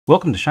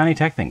Welcome to Shiny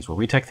Tech Things, where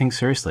we tech things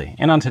seriously.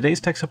 And on today's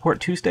Tech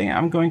Support Tuesday,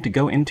 I'm going to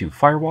go into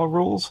firewall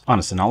rules on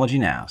a Synology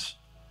NAS.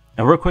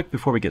 Now real quick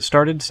before we get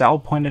started, Sal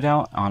pointed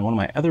out on one of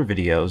my other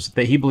videos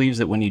that he believes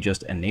that when you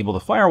just enable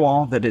the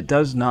firewall, that it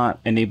does not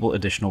enable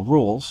additional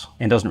rules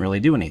and doesn't really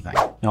do anything.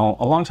 Now,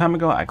 a long time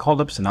ago, I called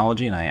up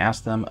Synology and I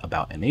asked them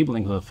about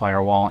enabling the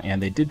firewall,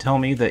 and they did tell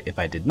me that if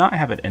I did not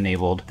have it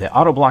enabled, the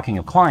auto-blocking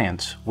of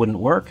clients wouldn't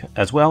work,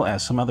 as well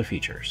as some other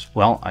features.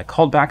 Well, I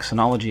called back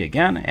Synology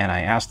again and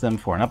I asked them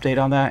for an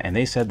update on that, and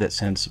they said that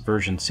since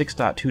version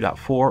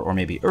 6.2.4 or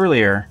maybe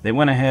earlier, they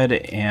went ahead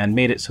and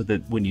made it so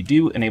that when you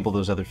do enable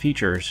those other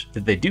features,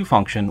 that they do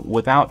function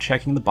without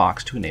checking the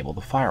box to enable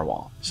the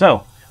firewall.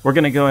 So we're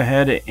going to go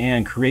ahead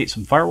and create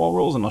some firewall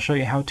rules, and I'll show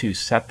you how to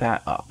set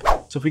that up.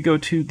 So if we go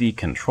to the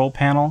control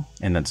panel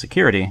and then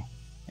security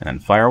and then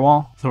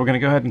firewall, so we're going to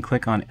go ahead and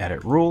click on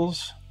edit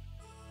rules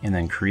and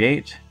then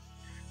create.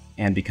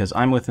 And because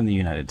I'm within the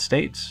United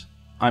States,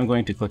 I'm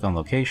going to click on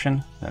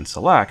location, then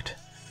select.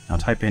 Now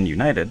type in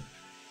United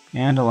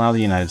and allow the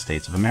United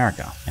States of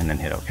America, and then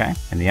hit OK.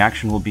 And the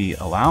action will be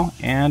allow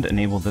and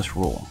enable this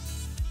rule.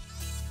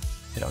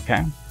 Hit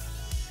OK.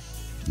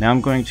 Now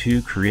I'm going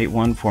to create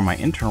one for my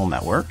internal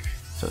network.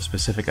 So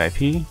specific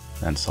IP,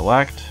 then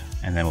select,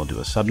 and then we'll do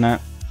a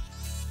subnet,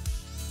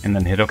 and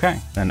then hit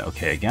OK. Then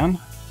OK again.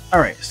 All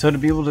right, so to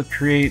be able to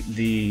create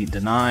the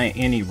deny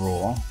any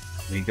rule,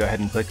 we go ahead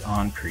and click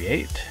on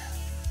create,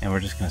 and we're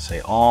just going to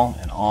say all,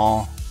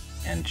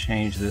 and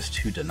change this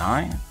to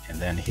deny, and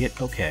then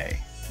hit OK.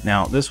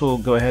 Now this will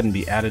go ahead and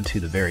be added to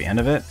the very end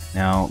of it.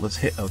 Now let's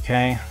hit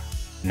OK.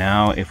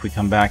 Now if we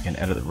come back and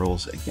edit the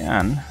rules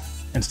again,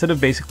 instead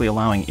of basically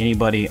allowing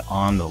anybody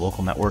on the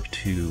local network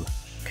to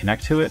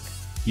connect to it,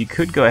 you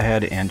could go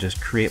ahead and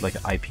just create like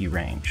an IP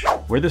range.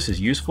 Where this is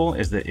useful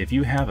is that if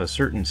you have a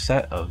certain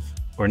set of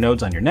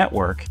nodes on your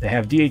network that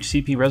have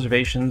DHCP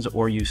reservations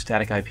or use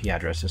static IP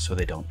addresses so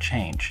they don't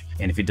change.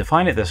 And if you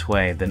define it this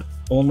way, then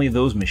only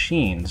those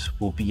machines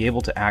will be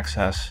able to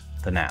access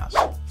the NAS.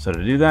 So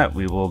to do that,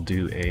 we will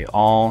do a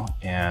all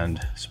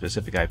and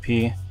specific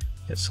IP,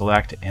 hit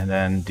select, and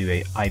then do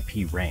a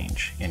IP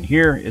range. And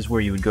here is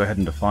where you would go ahead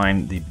and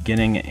define the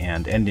beginning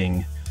and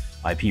ending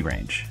IP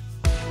range.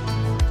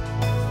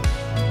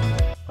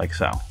 Like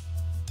so.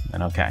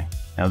 And OK.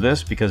 Now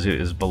this, because it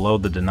is below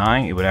the deny,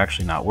 it would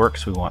actually not work,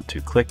 so we want to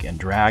click and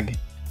drag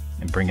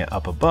and bring it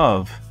up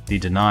above the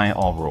deny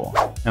all rule.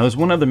 Now there's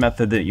one other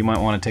method that you might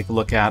want to take a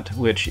look at,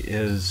 which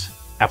is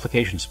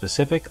application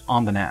specific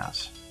on the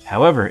NAS.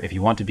 However, if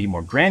you want to be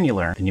more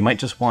granular, then you might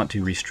just want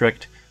to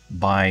restrict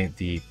by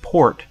the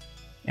port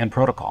and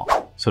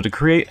protocol. So to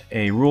create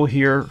a rule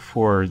here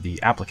for the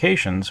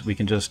applications, we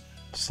can just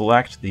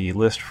select the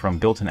list from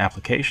built-in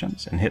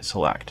applications and hit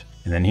select.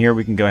 And then here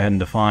we can go ahead and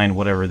define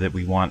whatever that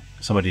we want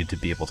somebody to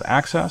be able to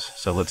access.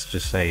 So let's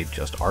just say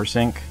just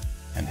rsync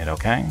and hit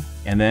OK.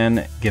 And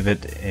then give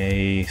it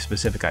a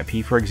specific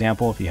IP, for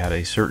example, if you had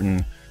a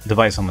certain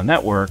device on the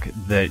network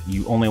that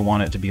you only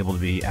want it to be able to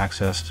be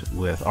accessed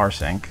with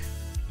rsync,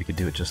 you could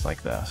do it just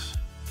like this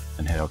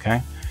and hit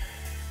OK.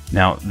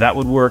 Now that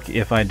would work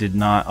if I did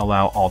not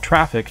allow all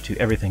traffic to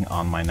everything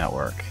on my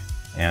network.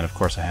 And of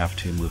course I have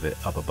to move it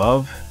up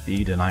above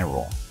the deny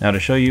rule. Now to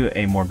show you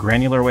a more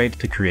granular way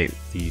to create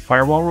the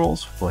firewall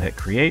rules, we'll hit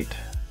create,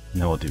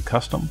 and then we'll do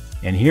custom.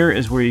 And here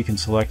is where you can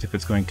select if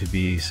it's going to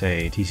be,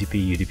 say,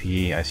 TCP,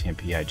 UDP,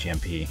 ICMP,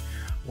 IGMP,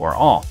 or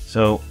all.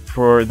 So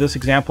for this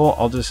example,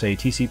 I'll just say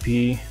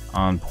TCP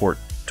on port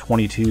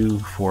 22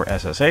 for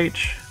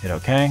SSH, hit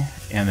OK,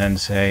 and then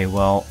say,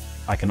 well,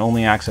 I can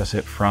only access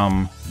it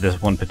from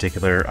this one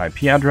particular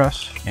IP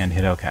address, and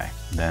hit OK.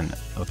 Then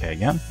OK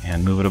again,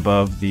 and move it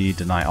above the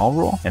deny all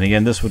rule. And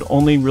again, this would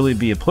only really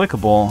be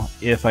applicable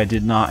if I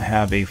did not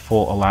have a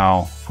full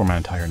allow for my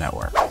entire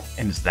network.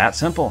 And it's that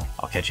simple.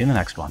 I'll catch you in the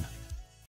next one.